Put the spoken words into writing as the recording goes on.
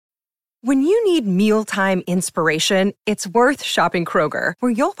When you need mealtime inspiration, it's worth shopping Kroger,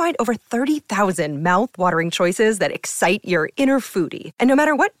 where you'll find over 30,000 mouth-watering choices that excite your inner foodie. And no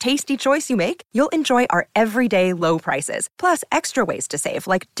matter what tasty choice you make, you'll enjoy our everyday low prices, plus extra ways to save,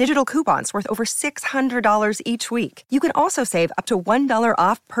 like digital coupons worth over $600 each week. You can also save up to $1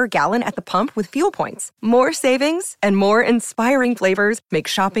 off per gallon at the pump with fuel points. More savings and more inspiring flavors make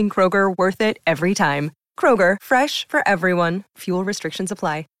shopping Kroger worth it every time. Kroger, fresh for everyone. Fuel restrictions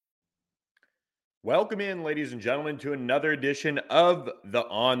apply. Welcome in, ladies and gentlemen, to another edition of the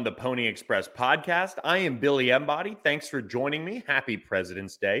On the Pony Express podcast. I am Billy Embody. Thanks for joining me. Happy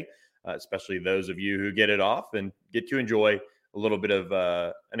President's Day, especially those of you who get it off and get to enjoy a little bit of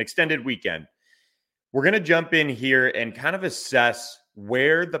an extended weekend. We're going to jump in here and kind of assess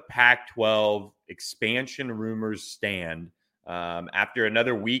where the Pac-12 expansion rumors stand after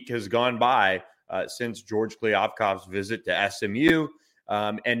another week has gone by since George Kliavkoff's visit to SMU.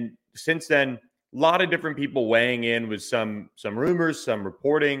 And since then, a lot of different people weighing in with some rumors, some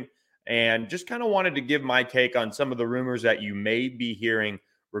reporting, and just kind of wanted to give my take on some of the rumors that you may be hearing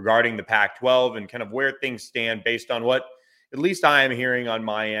regarding the Pac-12 and kind of where things stand based on what at least I am hearing on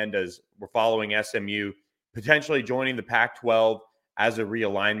my end as we're following SMU potentially joining the Pac-12 as a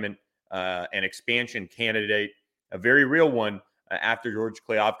realignment and expansion candidate, a very real one after George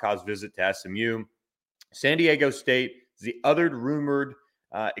Kliavkoff's visit to SMU. San Diego State is the other rumored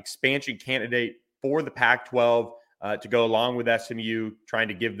expansion candidate for the Pac-12 to go along with SMU, trying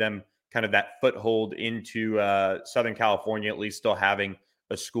to give them kind of that foothold into Southern California, at least still having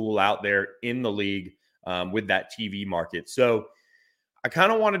a school out there in the league with that TV market. So I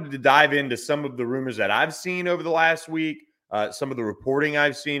kind of wanted to dive into some of the rumors that I've seen over the last week, some of the reporting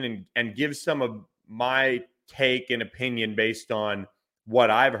I've seen, and give some of my take and opinion based on what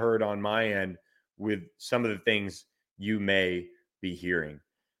I've heard on my end with some of the things you may be hearing.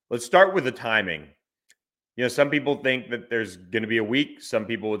 Let's start with the timing. You know, some people think that there's going to be a week. Some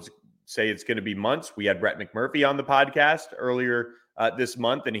people would say it's going to be months. We had Brett McMurphy on the podcast earlier this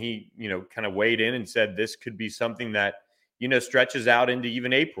month, and he, kind of weighed in and said this could be something that, stretches out into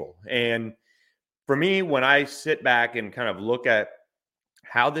even April. And for me, when I sit back and kind of look at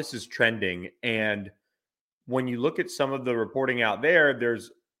how this is trending, and when you look at some of the reporting out there,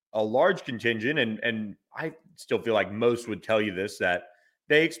 there's a large contingent, and I still feel like most would tell you this, that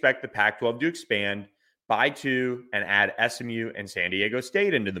they expect the Pac-12 to expand by 2 and add SMU and San Diego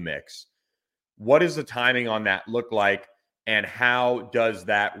State into the mix. What does the timing on that look like, and how does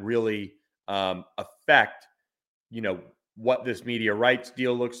that really affect, what this media rights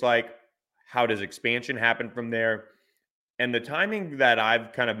deal looks like? How does expansion happen from there? And the timing that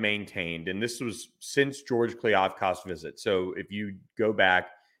I've kind of maintained, and this was since George Kliavkoff's visit. So if you go back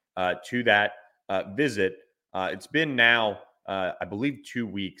to that visit, it's been now, I believe, 2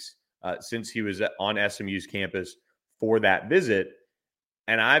 weeks since he was on SMU's campus for that visit.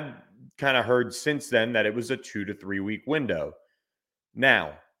 And I've kind of heard since then that it was a 2 to 3 week window.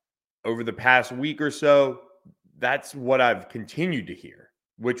 Now, over the past week or so, that's what I've continued to hear,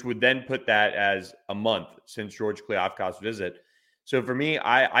 which would then put that as a month since George Kliavkoff's visit. So for me,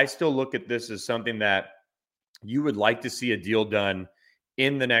 I still look at this as something that you would like to see a deal done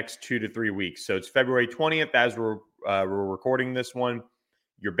in the next 2 to 3 weeks. So it's February 20th as we're recording this one.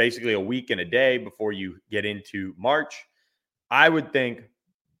 You're basically a week and a day before you get into March. I would think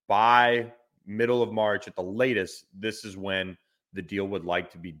by middle of March at the latest, this is when the deal would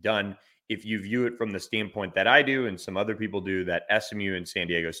like to be done. If you view it from the standpoint that I do and some other people do, that SMU and San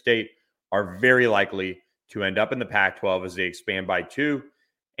Diego State are very likely to end up in the Pac-12 as they expand by 2.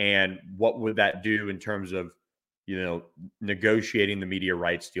 And what would that do in terms of, negotiating the media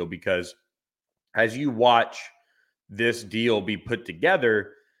rights deal? Because as you watch this deal be put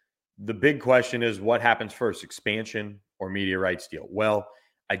together, the big question is what happens first, expansion or media rights deal? Well,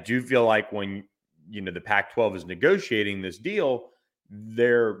 I do feel like when, the Pac-12 is negotiating this deal,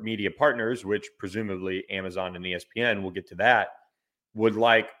 their media partners, which presumably Amazon and ESPN, we'll get to that, would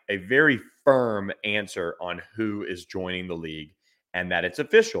like a very firm answer on who is joining the league and that it's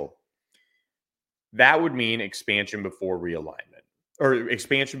official. That would mean expansion before realignment, or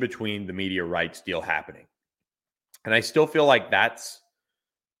expansion between the media rights deal happening. And I still feel like that's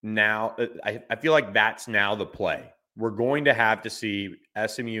now, I feel like that's now the play. We're going to have to see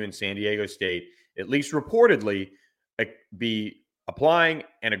SMU and San Diego State, at least reportedly, be applying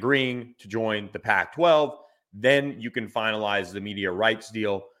and agreeing to join the Pac-12. Then you can finalize the media rights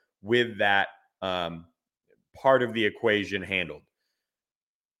deal with that part of the equation handled.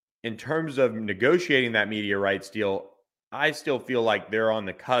 In terms of negotiating that media rights deal, I still feel like they're on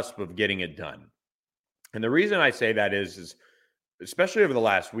the cusp of getting it done. And the reason I say that is especially over the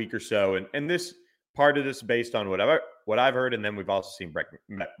last week or so, and this part of this based on what I've heard, and then we've also seen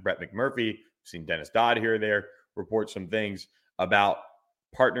Brett McMurphy, seen Dennis Dodd here or there report some things about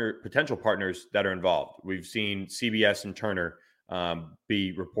potential partners that are involved. We've seen CBS and Turner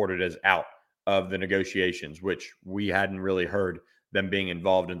be reported as out of the negotiations, which we hadn't really heard them being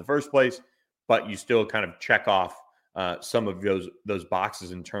involved in the first place. But you still kind of check off some of those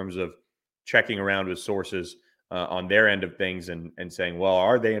boxes in terms of checking around with sources on their end of things and saying, well,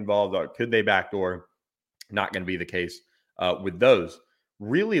 are they involved or could they backdoor? Not going to be the case with those.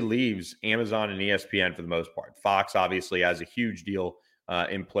 Really leaves Amazon and ESPN for the most part. Fox obviously has a huge deal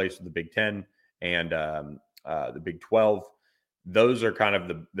in place with the Big Ten and the Big 12. Those are kind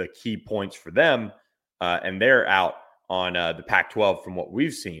of the key points for them, and they're out on the Pac-12 from what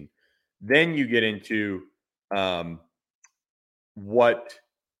we've seen. Then you get into what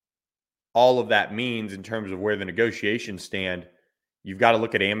all of that means in terms of where the negotiations stand. You've got to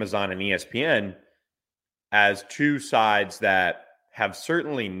look at Amazon and ESPN as two sides that have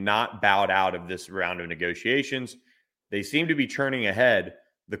certainly not bowed out of this round of negotiations. They seem to be churning ahead.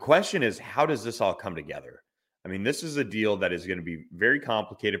 The question is, how does this all come together? I mean, this is a deal that is going to be very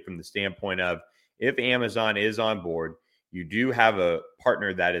complicated from the standpoint of if Amazon is on board, you do have a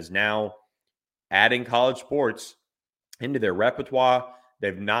partner that is now adding college sports into their repertoire.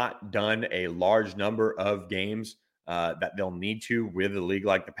 They've not done a large number of games that they'll need to with a league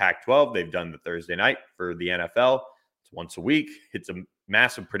like the Pac-12. They've done the Thursday night for the NFL. It's once a week. It's a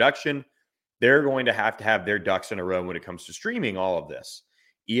massive production. They're going to have their ducks in a row when it comes to streaming all of this.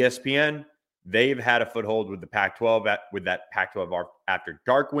 ESPN, they've had a foothold with the Pac-12 with that Pac-12 after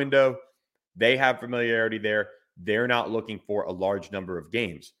dark window. They have familiarity there. They're not looking for a large number of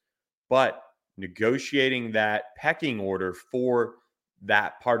games. But negotiating that pecking order for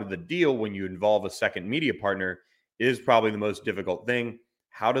that part of the deal when you involve a second media partner is probably the most difficult thing.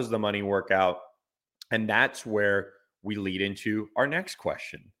 How does the money work out? And that's where we lead into our next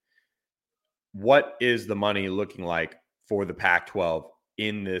question. What is the money looking like for the Pac-12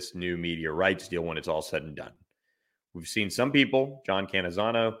 in this new media rights deal when it's all said and done? We've seen some people, John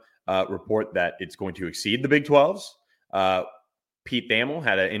Canizano, report that it's going to exceed the Big 12's. Pete Thamel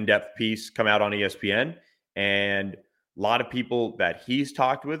had an in-depth piece come out on ESPN, and a lot of people that he's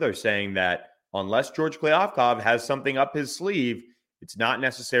talked with are saying that unless George Kliavkoff has something up his sleeve, it's not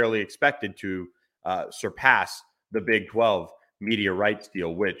necessarily expected to surpass the Big 12 media rights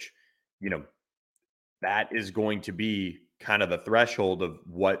deal, which, that is going to be kind of the threshold of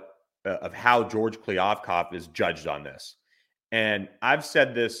of how George Kliavkoff is judged on this. And I've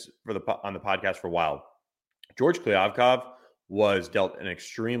said this on the podcast for a while. George Kliavkoff was dealt an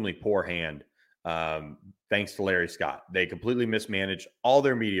extremely poor hand thanks to Larry Scott. They completely mismanaged all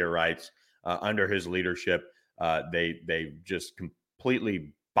their media rights under his leadership. They just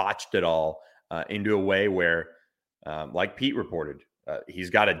completely botched it all into a way where, like Pete reported, he's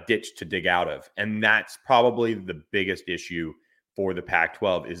got a ditch to dig out of. And that's probably the biggest issue for the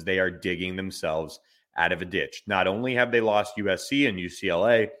Pac-12 is they are digging themselves out of a ditch. Not only have they lost USC and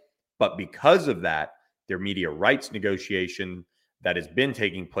UCLA, but because of that, their media rights negotiation that has been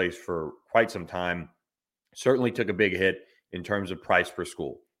taking place for quite some time certainly took a big hit in terms of price per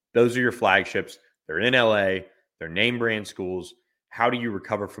school. Those are your flagships. They're in LA. They're name brand schools. How do you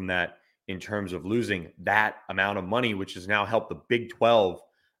recover from that in terms of losing that amount of money, which has now helped the Big 12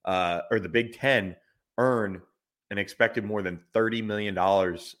 or the Big 10 earn an expected more than $30 million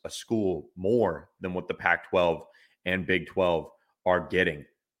a school more than what the Pac-12 and Big 12 are getting?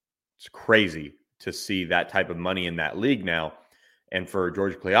 It's crazy to see that type of money in that league now. And for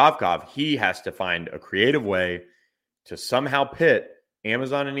George Kliavkoff, he has to find a creative way to somehow pit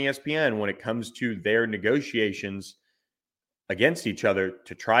Amazon and ESPN when it comes to their negotiations against each other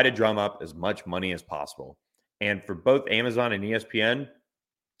to try to drum up as much money as possible. And for both Amazon and ESPN,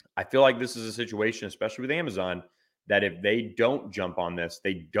 I feel like this is a situation, especially with Amazon, that if they don't jump on this,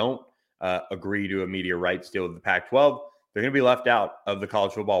 they don't agree to a media rights deal with the Pac-12, they're going to be left out of the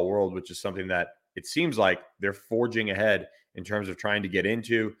college football world, which is something that it seems like they're forging ahead in terms of trying to get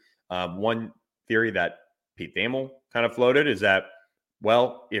into. One theory that Pete Thamel kind of floated is that,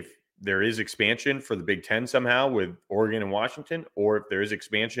 well, if there is expansion for the Big Ten somehow with Oregon and Washington, or if there is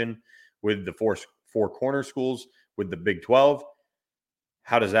expansion with the four corner schools with the Big 12,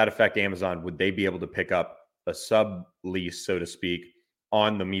 how does that affect Amazon? Would they be able to pick up a sub-lease, so to speak,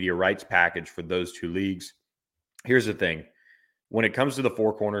 on the media rights package for those two leagues? Here's the thing. When it comes to the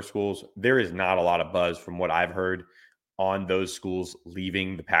four corner schools, there is not a lot of buzz from what I've heard on those schools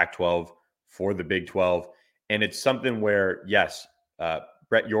leaving the Pac-12 for the Big 12. And it's something where, yes,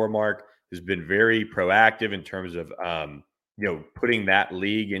 Brett Yormark has been very proactive in terms of putting that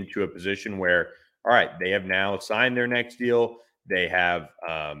league into a position where, all right, they have now signed their next deal. They have,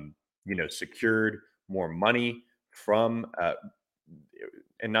 secured more money from,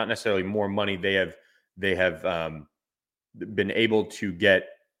 and not necessarily more money. They have been able to get,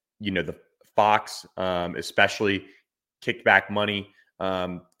 the Fox, especially kicked back money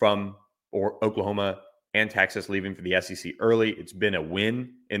from Oklahoma and Texas leaving for the SEC early. It's been a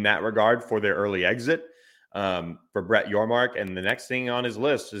win in that regard for their early exit for Brett Yormark. And the next thing on his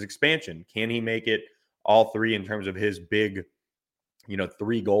list is expansion. Can he make it all three in terms of his big,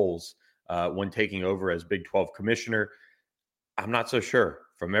 three goals when taking over as Big 12 commissioner? I'm not so sure.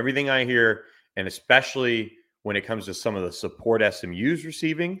 From everything I hear, and especially when it comes to some of the support SMU's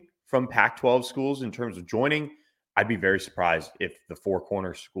receiving from Pac-12 schools in terms of joining, I'd be very surprised if the four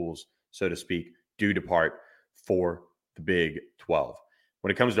corner schools, so to speak, do depart for the Big 12.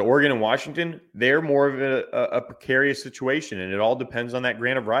 When it comes to Oregon and Washington, they're more of a precarious situation, and it all depends on that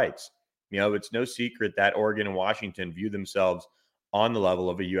grant of rights. It's no secret that Oregon and Washington view themselves on the level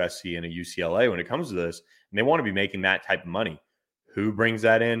of a USC and a UCLA when it comes to this, and they want to be making that type of money. Who brings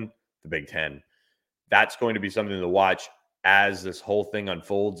that in? The Big Ten. That's going to be something to watch as this whole thing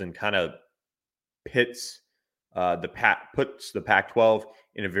unfolds and kind of puts the Pac-12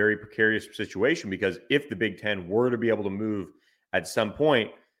 in a very precarious situation, because if the Big Ten were to be able to move at some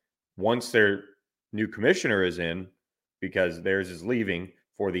point, once their new commissioner is in, because theirs is leaving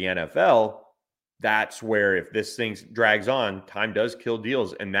for the NFL, that's where, if this thing drags on, time does kill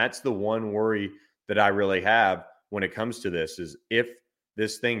deals. And that's the one worry that I really have when it comes to this, is if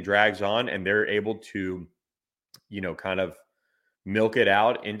this thing drags on and they're able to, kind of milk it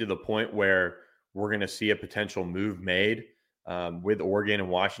out into the point where we're going to see a potential move made with Oregon and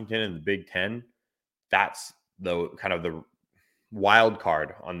Washington and the Big Ten. That's the kind of the wild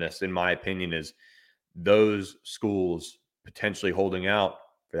card on this, in my opinion, is those schools potentially holding out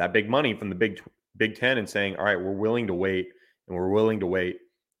for that big money from the Big Ten and saying, all right, we're willing to wait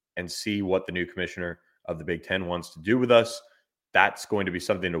and see what the new commissioner of the Big Ten wants to do with us. That's going to be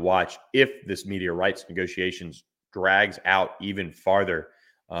something to watch if this media rights negotiations drags out even farther.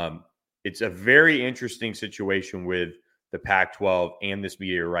 It's a very interesting situation with the Pac-12 and this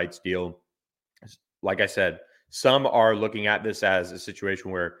media rights deal. Like I said, some are looking at this as a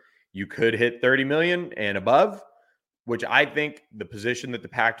situation where you could hit 30 million and above, which I think the position that the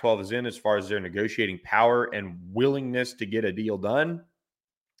Pac-12 is in as far as their negotiating power and willingness to get a deal done,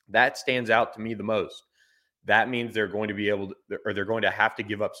 that stands out to me the most. That means they're going to be able to, or they're going to have to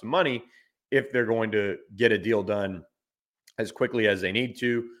give up some money if they're going to get a deal done as quickly as they need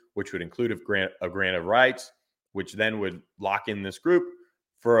to, which would include a grant of rights, which then would lock in this group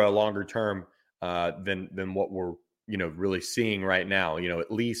for a longer term than what we're really seeing right now.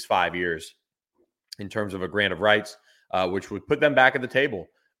 At least 5 years in terms of a grant of rights, which would put them back at the table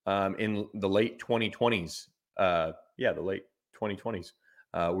in the late 2020s. The late 2020s.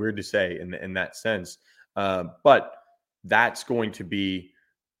 Weird to say in that sense. But that's going to be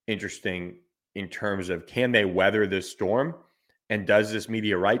interesting in terms of, can they weather this storm? And does this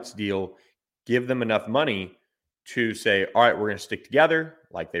media rights deal give them enough money to say, all right, we're going to stick together,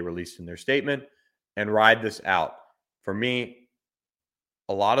 like they released in their statement, and ride this out? For me,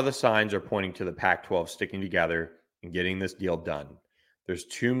 a lot of the signs are pointing to the Pac-12 sticking together and getting this deal done. There's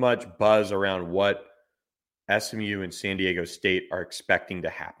too much buzz around what SMU and San Diego State are expecting to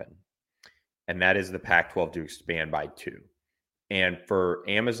happen. And that is the Pac-12 to expand by 2. And for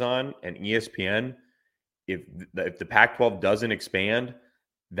Amazon and ESPN, if the Pac-12 doesn't expand,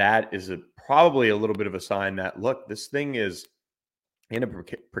 that is probably a little bit of a sign that, look, this thing is in a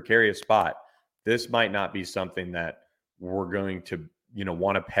precarious spot. This might not be something that we're going to,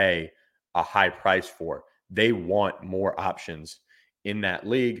 want to pay a high price for. They want more options in that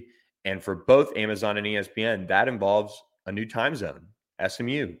league. And for both Amazon and ESPN, that involves a new time zone.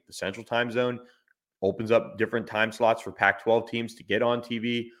 SMU, the Central Time Zone, opens up different time slots for Pac-12 teams to get on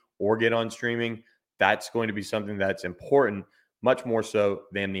TV or get on streaming. That's going to be something that's important, much more so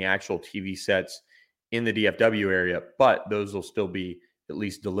than the actual TV sets in the DFW area. But those will still be at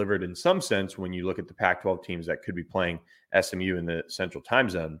least delivered in some sense when you look at the Pac-12 teams that could be playing SMU in the Central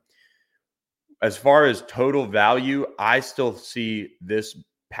Time Zone. As far as total value, I still see this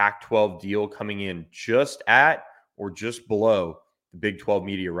Pac-12 deal coming in just at or just below the Big 12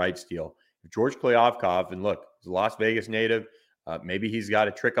 media rights deal. If George Kliavkoff, and look, he's a Las Vegas native, maybe he's got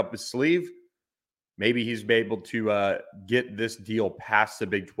a trick up his sleeve. Maybe he's able to get this deal past the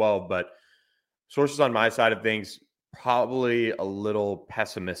Big 12. But sources on my side of things, probably a little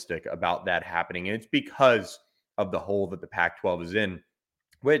pessimistic about that happening. And it's because of the hole that the Pac-12 is in,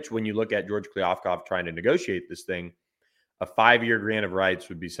 which when you look at George Kliavkoff trying to negotiate this thing, a 5-year grant of rights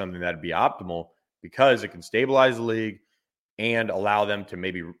would be something that'd be optimal because it can stabilize the league and allow them to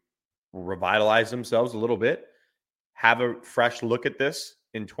maybe revitalize themselves a little bit, have a fresh look at this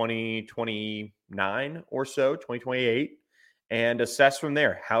in 2029 or so, 2028, and assess from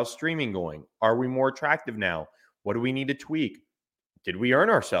there. How's streaming going? Are we more attractive now? What do we need to tweak? Did we earn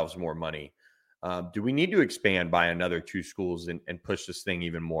ourselves more money? Do we need to expand by another 2 schools and push this thing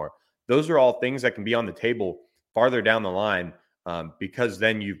even more? Those are all things that can be on the table farther down the line, because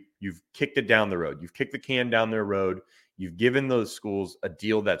then you've kicked it down the road. You've kicked the can down their road. You've given those schools a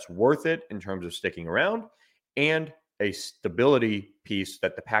deal that's worth it in terms of sticking around and a stability piece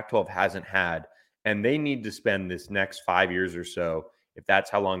that the Pac-12 hasn't had. And they need to spend this next 5 years or so, if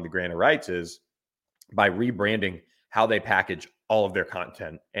that's how long the grant of rights is, by rebranding how they package all of their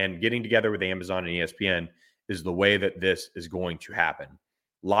content, and getting together with Amazon and ESPN is the way that this is going to happen.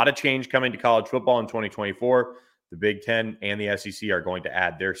 A lot of change coming to college football in 2024. The Big Ten and the SEC are going to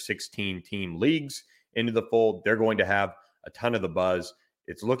add their 16-team leagues into the fold. They're going to have a ton of the buzz.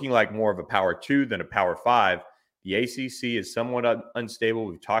 It's looking like more of a Power 2 than a Power 5. The ACC is somewhat unstable.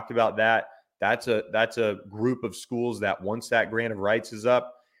 We've talked about that. That's a group of schools that once that grant of rights is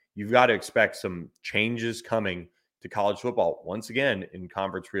up, you've got to expect some changes coming to college football once again in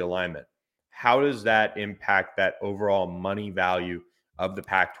conference realignment. How does that impact that overall money value of the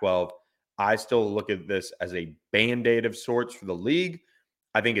Pac-12? I still look at this as a band-aid of sorts for the league.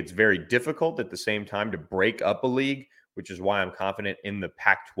 I think it's very difficult at the same time to break up a league, which is why I'm confident in the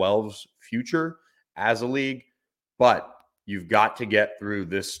Pac-12's future as a league. But you've got to get through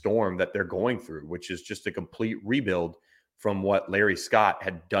this storm that they're going through, which is just a complete rebuild from what Larry Scott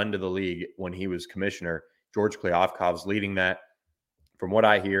had done to the league when he was commissioner. George Kliavkov's leading that. From what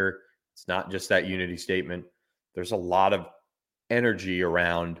I hear, it's not just that unity statement. There's a lot of energy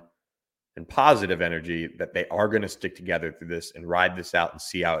around, and positive energy, that they are going to stick together through this and ride this out and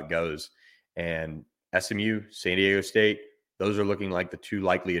see how it goes. And SMU, San Diego State, those are looking like the 2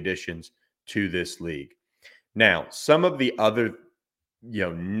 likely additions to this league. Now, some of the other,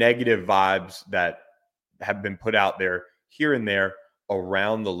 negative vibes that have been put out there here and there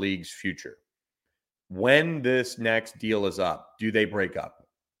around the league's future. When this next deal is up, do they break up?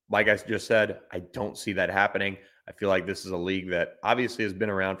 Like I just said, I don't see that happening. I feel like this is a league that obviously has been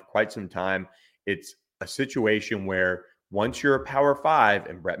around for quite some time. It's a situation where once you're a Power 5,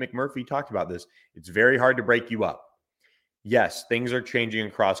 and Brett McMurphy talked about this, it's very hard to break you up. Yes, things are changing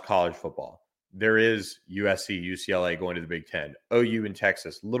across college football. There is USC, UCLA going to the Big Ten, OU and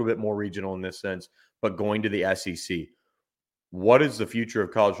Texas, a little bit more regional in this sense, but going to the SEC. What does the future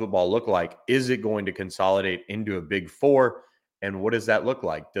of college football look like? Is it going to consolidate into a Big 4? And what does that look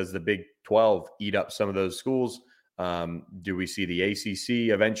like? Does the Big 12 eat up some of those schools? Do we see the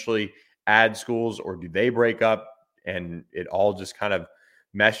ACC eventually add schools, or do they break up and it all just kind of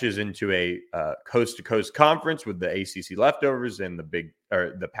meshes into a coast-to-coast conference with the ACC leftovers and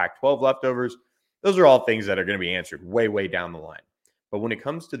the Pac-12 leftovers? Those are all things that are going to be answered way, way down the line. But when it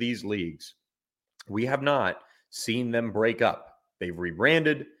comes to these leagues, we have not seen them break up. They've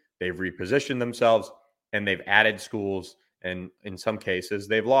rebranded, they've repositioned themselves, and they've added schools, and in some cases,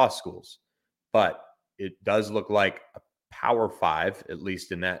 they've lost schools. But it does look like a Power 5, at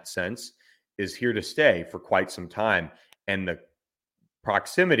least in that sense, is here to stay for quite some time. And the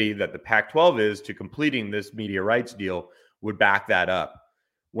proximity that the Pac-12 is to completing this media rights deal would back that up.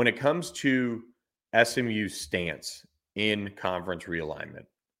 When it comes to SMU's stance in conference realignment,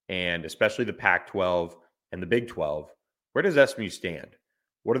 and especially the Pac-12 and the Big 12, where does SMU stand?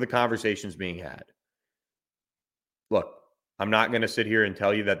 What are the conversations being had? Look, I'm not going to sit here and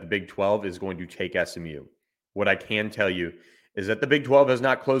tell you that the Big 12 is going to take SMU. What I can tell you is that the Big 12 has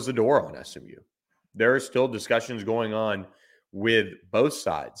not closed the door on SMU. There are still discussions going on with both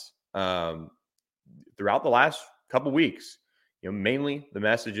sides throughout the last couple weeks. Mainly the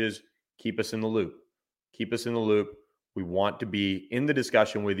message is keep us in the loop. Keep us in the loop. We want to be in the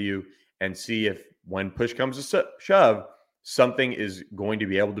discussion with you and see if, when push comes to shove, something is going to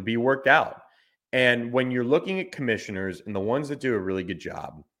be able to be worked out. And when you're looking at commissioners and the ones that do a really good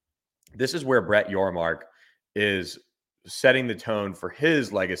job, this is where Brett Yormark is setting the tone for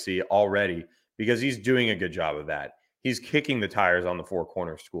his legacy already, because he's doing a good job of that. He's kicking the tires on the Four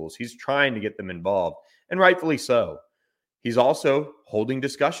Corner schools. He's trying to get them involved, and rightfully so. He's also holding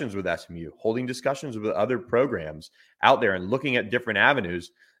discussions with SMU, holding discussions with other programs out there, and looking at different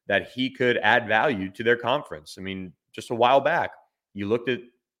avenues that he could add value to their conference. I mean, just a while back, you looked at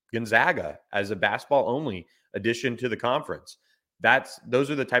Gonzaga as a basketball-only addition to the conference. Those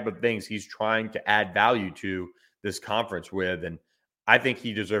are the type of things he's trying to add value to this conference with. And I think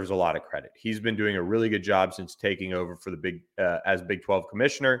he deserves a lot of credit. He's been doing a really good job since taking over for the as Big 12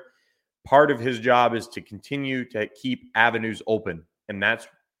 commissioner. Part of his job is to continue to keep avenues open, and that's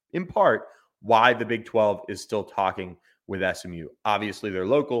in part why the Big 12 is still talking with SMU. Obviously, they're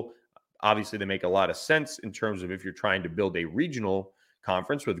local. Obviously, they make a lot of sense in terms of if you're trying to build a regional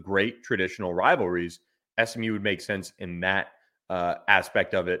conference with great traditional rivalries, SMU would make sense in that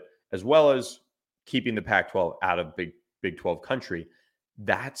aspect of it, as well as keeping the Pac-12 out of Big 12 country.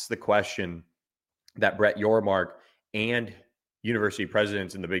 That's the question that Brett Yormark and university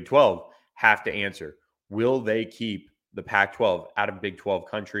presidents in the Big 12 have to answer. Will they keep the Pac-12 out of Big 12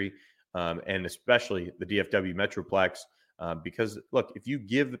 country, and especially the DFW Metroplex? Because look, if you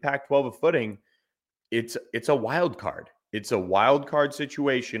give the Pac-12 a footing, it's a wild card. It's a wild card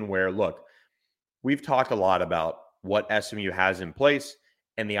situation where, look, we've talked a lot about what SMU has in place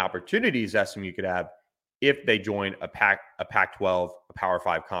and the opportunities SMU could have if they join a Pac-12, a Power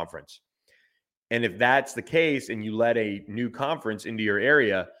 5 conference. And if that's the case and you let a new conference into your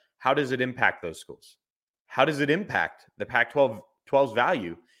area, how does it impact those schools? How does it impact the Pac-12's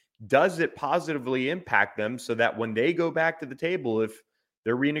value? Does it positively impact them so that when they go back to the table, if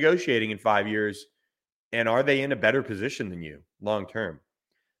they're renegotiating in 5 years, and are they in a better position than you long term?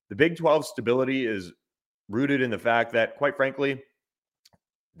 The Big 12 stability is rooted in the fact that, quite frankly,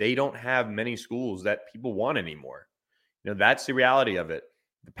 they don't have many schools that people want anymore. That's the reality of it.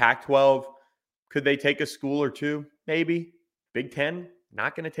 The Pac-12, could they take a school or two? Maybe. Big 10,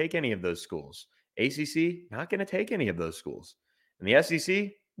 not going to take any of those schools. ACC, not going to take any of those schools. And the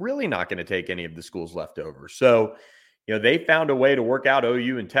SEC, really not going to take any of the schools left over. So, they found a way to work out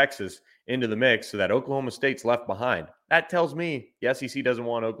OU and Texas into the mix so that Oklahoma State's left behind. That tells me the SEC doesn't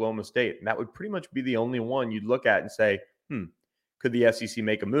want Oklahoma State. And that would pretty much be the only one you'd look at and say, could the SEC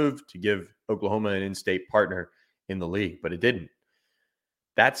make a move to give Oklahoma an in-state partner in the league? But it didn't.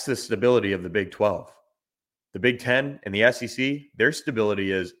 That's the stability of the Big 12. The Big 10 and the SEC, their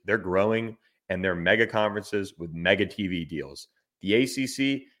stability is they're growing and they're mega conferences with mega TV deals. The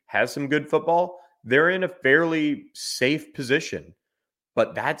ACC has some good football. They're in a fairly safe position,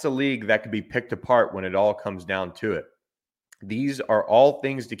 but that's a league that could be picked apart when it all comes down to it. These are all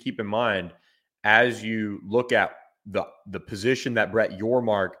things to keep in mind as you look at the position that Brett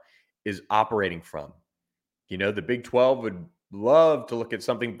Yormark is operating from. The Big 12 would love to look at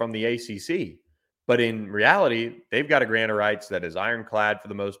something from the ACC, but in reality, they've got a grant of rights that is ironclad for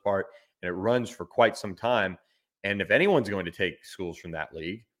the most part, and it runs for quite some time. And if anyone's going to take schools from that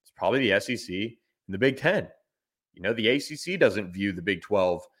league, it's probably the SEC and the Big 10. The ACC doesn't view the Big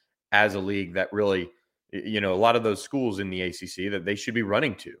 12 as a league that really, a lot of those schools in the ACC that they should be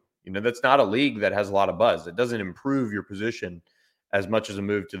running to. That's not a league that has a lot of buzz. It doesn't improve your position as much as a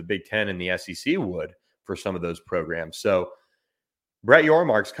move to the Big 10 and the SEC would for some of those programs. So Brett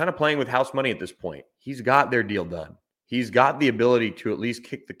Yormark's kind of playing with house money at this point. He's got their deal done. He's got the ability to at least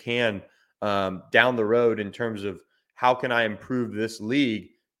kick the can down the road in terms of how can I improve this league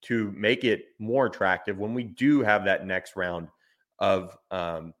to make it more attractive when we do have that next round of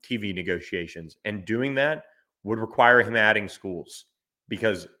TV negotiations. And doing that would require him adding schools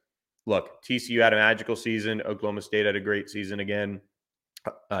because, look, TCU had a magical season. Oklahoma State had a great season again.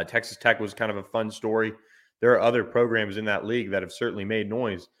 Texas Tech was kind of a fun story. There are other programs in that league that have certainly made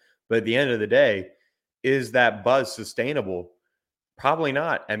noise. But at the end of the day, is that buzz sustainable? Probably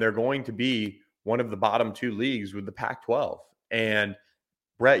not. And they're going to be one of the bottom two leagues with the Pac-12. And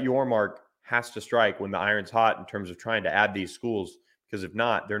Brett Yormark has to strike when the iron's hot in terms of trying to add these schools, because if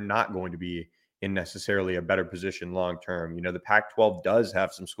not, they're not going to be in necessarily a better position long term. The Pac-12 does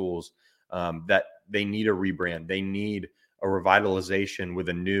have some schools that they need a rebrand. They need a revitalization with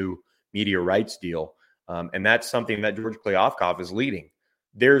a new media rights deal. And that's something that George Kliavkoff is leading.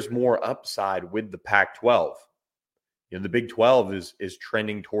 There's more upside with the Pac-12. The Big 12 is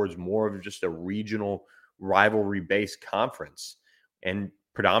trending towards more of just a regional rivalry-based conference, and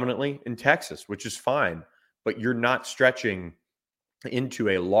predominantly in Texas, which is fine. But you're not stretching into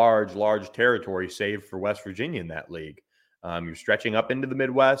a large territory, save for West Virginia in that league. You're stretching up into the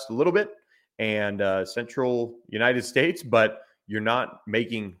Midwest a little bit and central United States, but you're not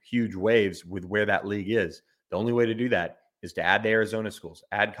making huge waves with where that league is. The only way to do that is to add the Arizona schools,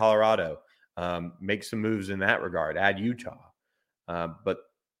 add Colorado, make some moves in that regard, add Utah. But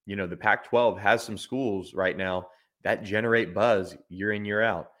the Pac-12 has some schools right now that generate buzz year in, year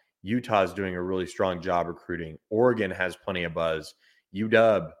out. Utah is doing a really strong job recruiting. Oregon has plenty of buzz.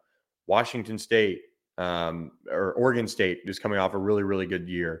 UW, Washington State, or Oregon State is coming off a really, really good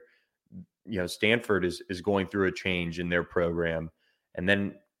year. Stanford is going through a change in their program. And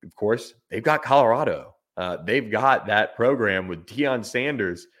then, of course, they've got Colorado. They've got that program with Deion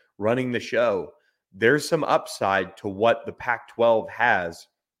Sanders running the show. There's some upside to what the Pac-12 has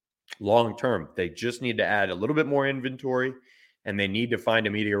long term. They just need to add a little bit more inventory, and they need to find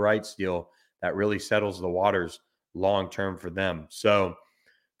a media rights deal that really settles the waters long term for them. So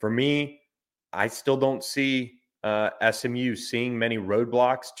for me, I still don't see SMU seeing many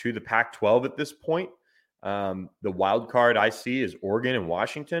roadblocks to the Pac-12 at this point. The wild card I see is Oregon and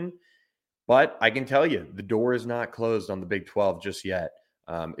Washington, but I can tell you the door is not closed on the Big 12 just yet.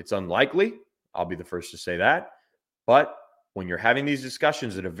 It's unlikely. I'll be the first to say that. But when you're having these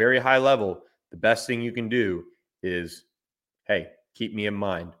discussions at a very high level, the best thing you can do is, hey, keep me in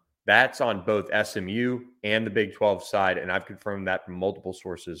mind. That's on both SMU and the Big 12 side, and I've confirmed that from multiple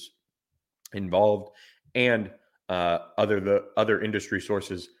sources involved and other industry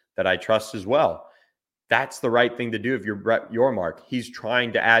sources that I trust as well. That's the right thing to do if you're Brett Yormark. He's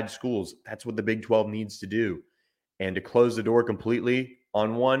trying to add schools. That's what the Big 12 needs to do. And to close the door completely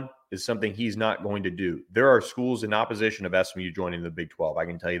on one is something he's not going to do. There are schools in opposition of SMU joining the Big 12. I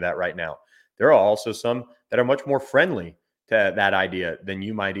can tell you that right now. There are also some that are much more friendly to that idea than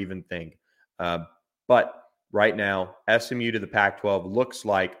you might even think. But right now, SMU to the Pac-12 looks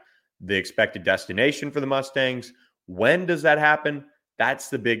like the expected destination for the Mustangs. When does that happen? That's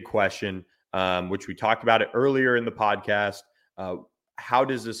the big question, which we talked about it earlier in the podcast. How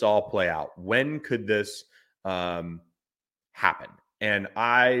does this all play out? When could this happen? And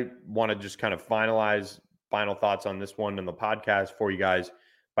I want to just kind of finalize final thoughts on this one in the podcast for you guys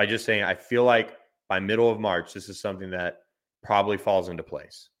by just saying I feel like by middle of March, this is something that probably falls into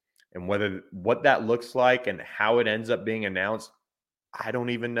place. And what that looks like and how it ends up being announced, I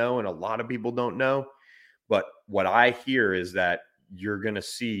don't even know. And a lot of people don't know. But what I hear is that you're going to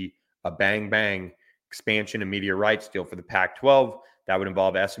see a bang expansion and media rights deal for the Pac-12 that would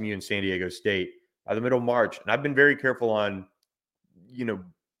involve SMU and San Diego State by the middle of March. And I've been very careful on,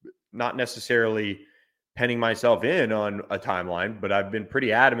 not necessarily penning myself in on a timeline, but I've been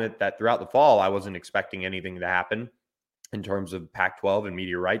pretty adamant that throughout the fall, I wasn't expecting anything to happen in terms of Pac-12 and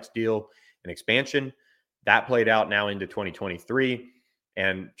media rights deal and expansion. That played out now into 2023.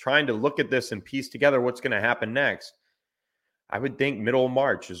 And trying to look at this and piece together what's going to happen next, I would think middle of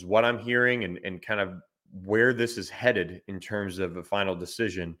March is what I'm hearing and kind of where this is headed in terms of a final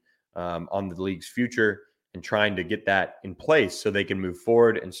decision on the league's future and trying to get that in place so they can move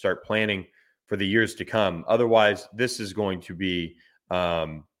forward and start planning for the years to come. Otherwise, this is going to be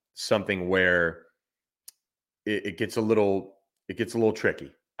something where it gets a little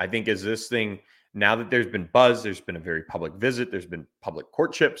tricky. I think as this thing, now that there's been buzz, there's been a very public visit, there's been public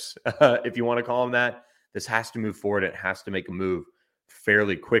courtships, if you want to call them that. This has to move forward. It has to make a move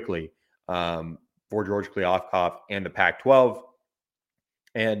fairly quickly for George Kliavkoff and the Pac-12.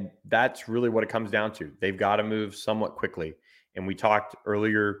 And that's really what it comes down to. They've got to move somewhat quickly. And we talked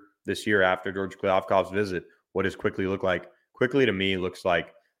earlier this year after George Kliavkoff's visit, what does quickly look like? Quickly to me looks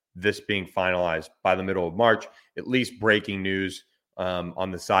like this being finalized by the middle of March, at least breaking news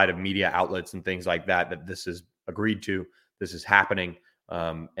on the side of media outlets and things like that, that this is agreed to, this is happening,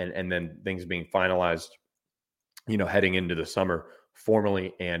 and then things being finalized, heading into the summer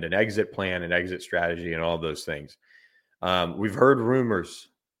formally, and an exit plan, an exit strategy, and all those things. We've heard rumors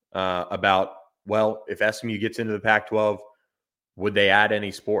about, well, if SMU gets into the Pac-12, would they add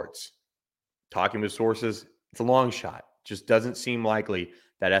any sports? Talking with sources, it's a long shot. Just doesn't seem likely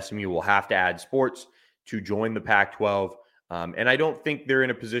that SMU will have to add sports to join the Pac-12. And I don't think they're in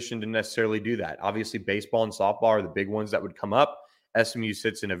a position to necessarily do that. Obviously, baseball and softball are the big ones that would come up. SMU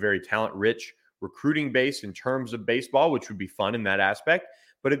sits in a very talent-rich recruiting base in terms of baseball, which would be fun in that aspect.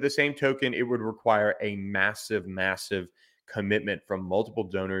 But at the same token, it would require a massive commitment from multiple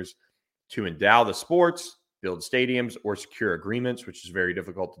donors to endow the sports, build stadiums, or secure agreements, which is very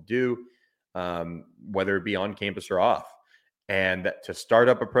difficult to do, whether it be on campus or off. And to start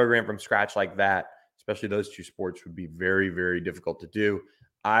up a program from scratch like that, especially those two sports, would be very difficult to do.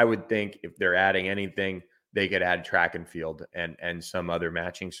 I would think if they're adding anything, they could add track and field and some other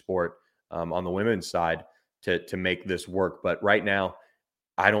matching sport on the women's side to make this work. But right now,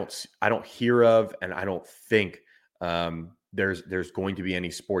 I don't hear of, and I don't think there's going to be any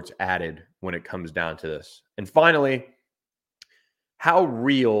sports added when it comes down to this. And finally, how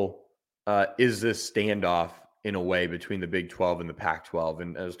real is this standoff in a way between the Big 12 and the Pac-12?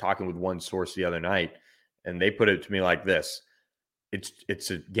 And I was talking with one source the other night, and they put it to me like this: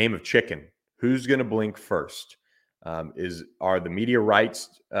 it's a game of chicken. Who's going to blink first? Are the media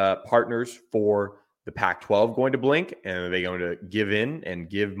rights partners for the Pac-12 going to blink, and are they going to give in and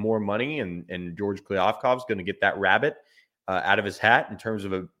give more money? And George Kliavkoff's going to get that rabbit out of his hat in terms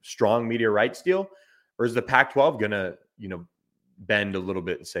of a strong media rights deal? Or is the Pac-12 going to, bend a little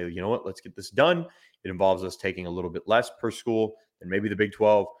bit and say, you know what, let's get this done. It involves us taking a little bit less per school than maybe the Big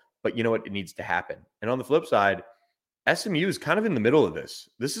 12, but you know what, it needs to happen. And on the flip side, SMU is kind of in the middle of this.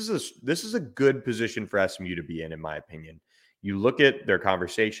 This is a good position for SMU to be in my opinion. You look at their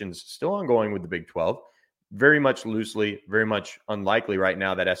conversations still ongoing with the Big 12, very much loosely, very much unlikely right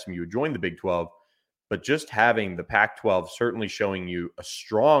now that SMU would join the Big 12, but just having the Pac-12 certainly showing you a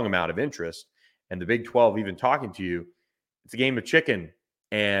strong amount of interest and the Big 12 even talking to you, it's a game of chicken.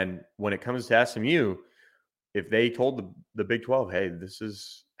 And when it comes to SMU, if they told the Big 12, hey, this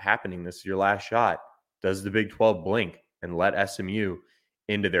is happening, this is your last shot, does the Big 12 blink and let SMU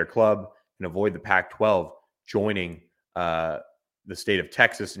into their club and avoid the Pac-12 joining the state of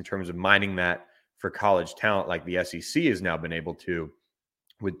Texas in terms of mining that for college talent like the SEC has now been able to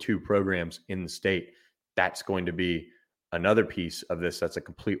with 2 programs in the state? That's going to be another piece of this. That's a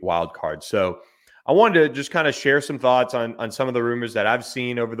complete wild card. So I wanted to just kind of share some thoughts on some of the rumors that I've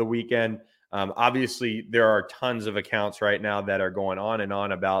seen over the weekend. Obviously, there are tons of accounts right now that are going on and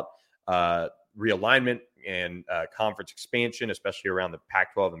on about realignment and conference expansion, especially around the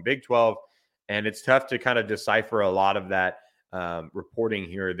Pac-12 and Big 12. And it's tough to kind of decipher a lot of that reporting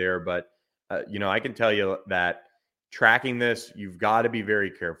here or there. But, I can tell you that tracking this, you've got to be very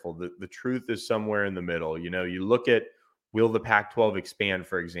careful. The truth is somewhere in the middle. You look at, will the Pac-12 expand,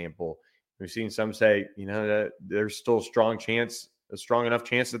 for example? We've seen some say, that there's still a strong enough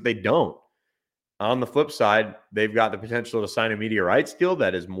chance that they don't. On the flip side, they've got the potential to sign a media rights deal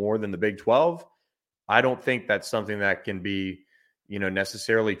that is more than the Big 12. I don't think that's something that can be,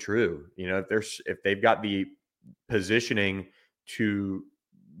 necessarily true. If they've got the positioning to,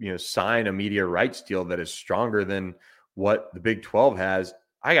 sign a media rights deal that is stronger than what the Big 12 has,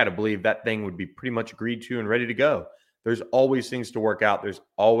 I got to believe that thing would be pretty much agreed to and ready to go. There's always things to work out. There's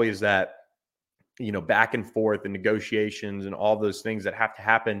always that, back and forth and negotiations and all those things that have to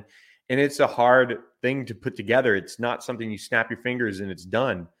happen. And it's a hard thing to put together. It's not something you snap your fingers and it's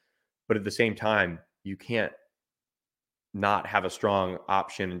done. But at the same time, you can't not have a strong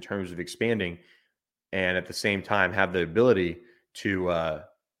option in terms of expanding and at the same time have the ability to,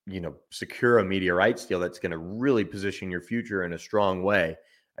 secure a media rights deal that's going to really position your future in a strong way.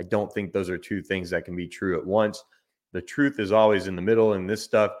 I don't think those are two things that can be true at once. The truth is always in the middle in this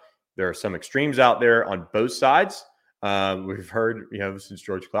stuff. There are some extremes out there on both sides. We've heard, since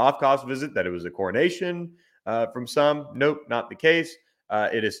George Kliavkoff's visit that it was a coronation from some. Nope, not the case.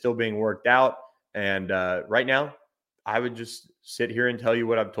 It is still being worked out. And right now, I would just sit here and tell you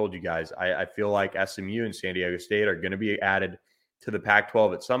what I've told you guys. I feel like SMU and San Diego State are going to be added to the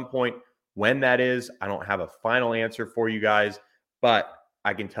Pac-12 at some point. When that is, I don't have a final answer for you guys, but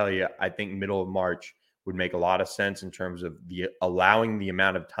I can tell you, I think middle of March would make a lot of sense in terms of allowing the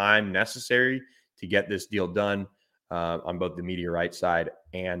amount of time necessary to get this deal done on both the media rights side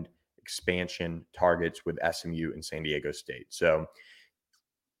and expansion targets with SMU and San Diego State. So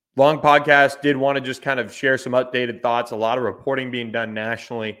long podcast, did want to just kind of share some updated thoughts, a lot of reporting being done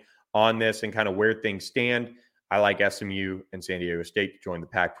nationally on this and kind of where things stand. I like SMU and San Diego State to join the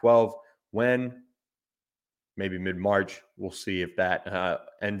Pac-12 when maybe mid-March. We'll see if that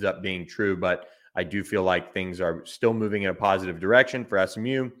ends up being true, but I do feel like things are still moving in a positive direction for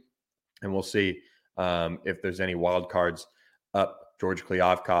SMU, and we'll see if there's any wild cards up George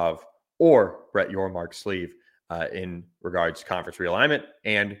Kliavkoff or Brett Yormark's sleeve in regards to conference realignment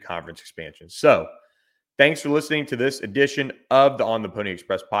and conference expansion. So thanks for listening to this edition of the On the Pony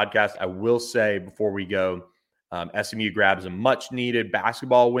Express podcast. I will say before we go, SMU grabs a much-needed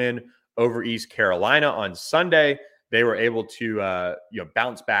basketball win over East Carolina on Sunday. They were able to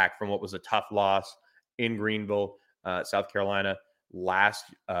bounce back from what was a tough loss in Greenville, South Carolina last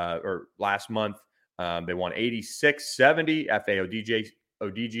month. They won 86-70. F.A.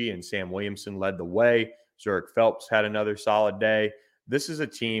 ODG and Sam Williamson led the way. Zurich Phelps had another solid day. This is a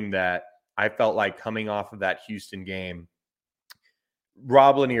team that I felt like coming off of that Houston game,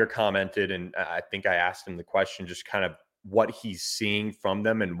 Rob Lanier commented, and I think I asked him the question, just kind of what he's seeing from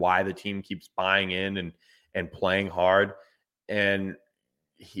them and why the team keeps buying in and playing hard. And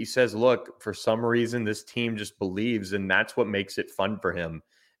he says, look, for some reason, this team just believes, and that's what makes it fun for him,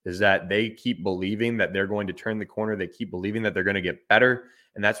 is that they keep believing that they're going to turn the corner. They keep believing that they're going to get better.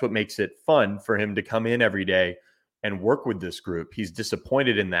 And that's what makes it fun for him to come in every day and work with this group. He's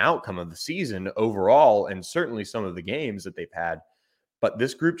disappointed in the outcome of the season overall, and certainly some of the games that they've had. But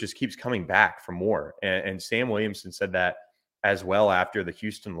this group just keeps coming back for more. And Sam Williamson said that as well after the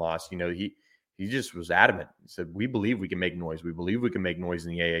Houston loss. He just was adamant. He said, we believe we can make noise. We believe we can make noise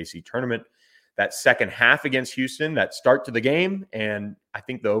in the AAC tournament. That second half against Houston, that start to the game, and I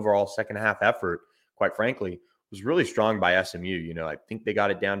think the overall second half effort, quite frankly, was really strong by SMU. I think they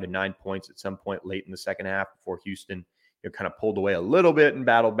got it down to 9 points at some point late in the second half before Houston kind of pulled away a little bit and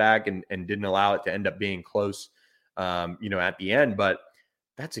battled back and didn't allow it to end up being close, at the end. But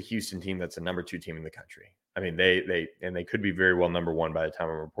that's a Houston team that's the number 2 team in the country. I mean, they could be very well number 1 by the time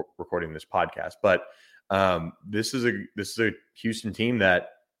I'm recording this podcast. But this is a Houston team that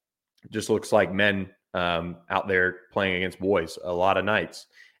just looks like men out there playing against boys a lot of nights.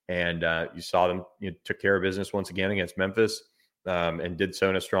 And you saw them took care of business once again against Memphis and did so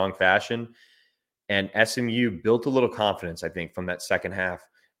in a strong fashion. And SMU built a little confidence, I think, from that second half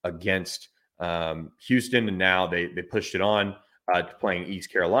against Houston. And now they pushed it on to playing East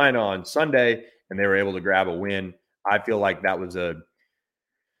Carolina on Sunday, and they were able to grab a win. I feel like that was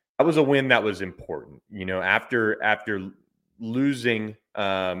a win that was important. After losing in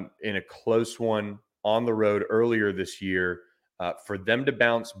a close one on the road earlier this year, for them to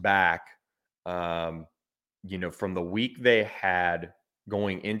bounce back, from the week they had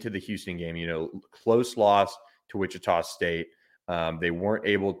going into the Houston game, close loss to Wichita State. They weren't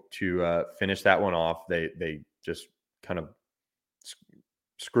able to finish that one off. They just kind of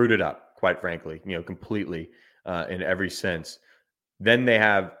screwed it up, quite frankly, completely in every sense. Then they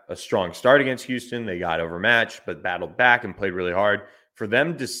have a strong start against Houston. They got overmatched, but battled back and played really hard. For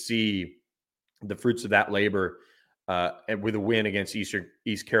them to see the fruits of that labor with a win against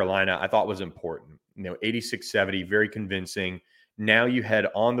East Carolina, I thought was important. 86-70, very convincing. Now you head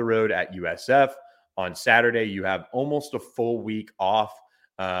on the road at USF on Saturday. You have almost a full week off,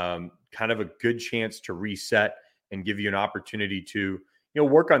 kind of a good chance to reset and give you an opportunity to,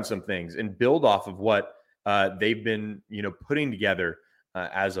 work on some things and build off of what they've been, putting together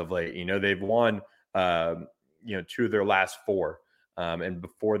as of late. They've won, 2 of their last 4. And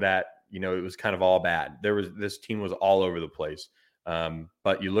before that, it was kind of all bad. This team was all over the place.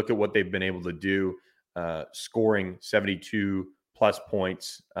 But you look at what they've been able to do, scoring 72 plus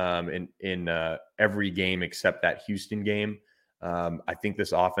points in every game except that Houston game. I think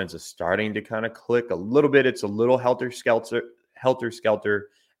this offense is starting to kind of click a little bit. It's a little helter-skelter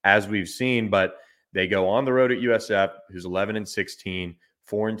as we've seen, but they go on the road at USF, who's 11-16,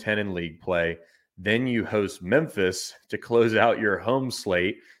 4-10 in league play. Then you host Memphis to close out your home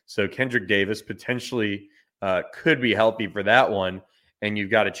slate. So Kendrick Davis potentially could be healthy for that one. And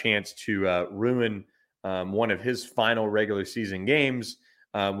you've got a chance to ruin one of his final regular season games,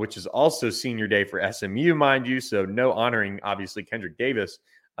 which is also senior day for SMU, mind you. So no honoring, obviously, Kendrick Davis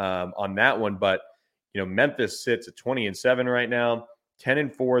on that one. But, Memphis sits at 20-7 right now,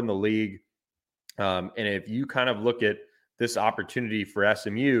 10-4 in the league. And if you kind of look at this opportunity for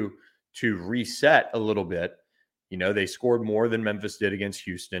SMU to reset a little bit, they scored more than Memphis did against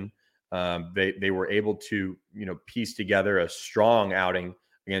Houston. They were able to, piece together a strong outing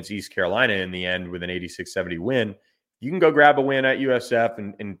against East Carolina in the end with an 86-70 win. You can go grab a win at USF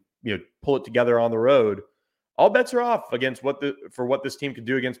and pull it together on the road. All bets are off against what this team could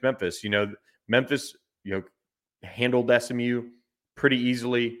do against Memphis. Memphis, handled SMU pretty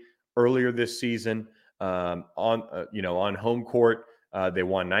easily earlier this season on home court. They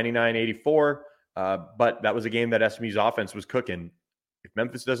won 99-84, but that was a game that SMU's offense was cooking. If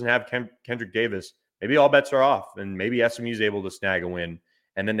Memphis doesn't have Kendrick Davis, maybe all bets are off, and maybe SMU's able to snag a win.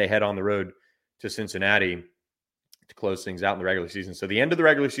 And then they head on the road to Cincinnati to close things out in the regular season. So the end of the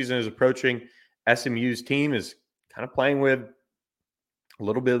regular season is approaching. SMU's team is kind of playing with a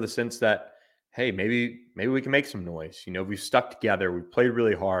little bit of the sense that, hey, maybe we can make some noise. We've stuck together. We've played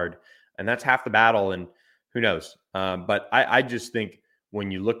really hard, and that's half the battle, and who knows? But I just think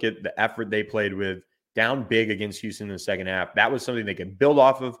when you look at the effort they played with, down big against Houston in the second half, that was something they could build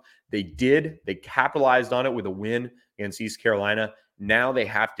off of. They did. They capitalized on it with a win against East Carolina. Now they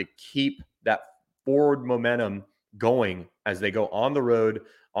have to keep that forward momentum going as they go on the road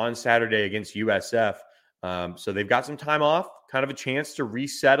on Saturday against USF. So they've got some time off, kind of a chance to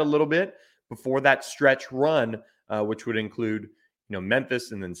reset a little bit before that stretch run, which would include,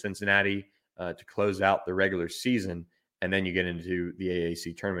 Memphis and then Cincinnati to close out the regular season. And then you get into the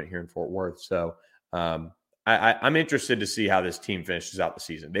AAC tournament here in Fort Worth. So I'm interested to see how this team finishes out the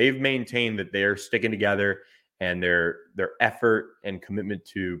season. They've maintained that they're sticking together, and their effort and commitment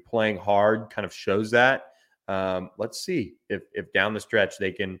to playing hard kind of shows that. Let's see if down the stretch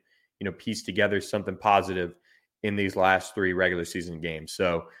they can, piece together something positive in these last 3 regular season games.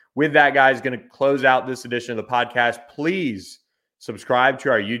 So with that, guys, going to close out this edition of the podcast. Please subscribe to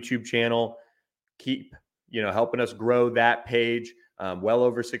our YouTube channel. Keep, helping us grow that page. Well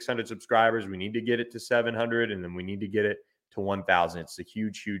over 600 subscribers. We need to get it to 700, and then we need to get it to 1,000. It's a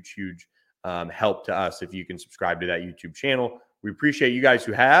huge, huge, huge help to us if you can subscribe to that YouTube channel. We appreciate you guys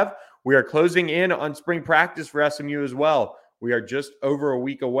who have. We are closing in on spring practice for SMU as well. We are just over a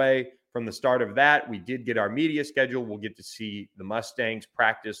week away from the start of that. We did get our media schedule. We'll get to see the Mustangs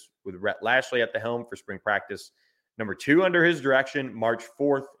practice with Rhett Lashley at the helm for spring practice number 2 under his direction, March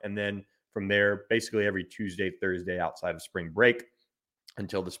 4th. And then from there, basically every Tuesday, Thursday outside of spring break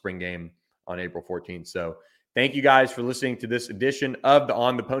until the spring game on April 14th. So thank you guys for listening to this edition of the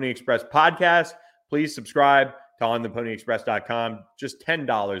On the Pony Express podcast. Please subscribe to ontheponyexpress.com. Just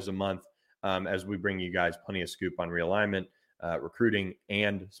 $10 a month as we bring you guys plenty of scoop on realignment, recruiting,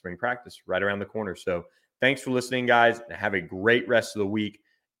 and spring practice right around the corner. So thanks for listening, guys. Have a great rest of the week,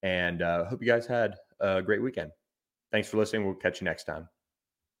 and hope you guys had a great weekend. Thanks for listening. We'll catch you next time.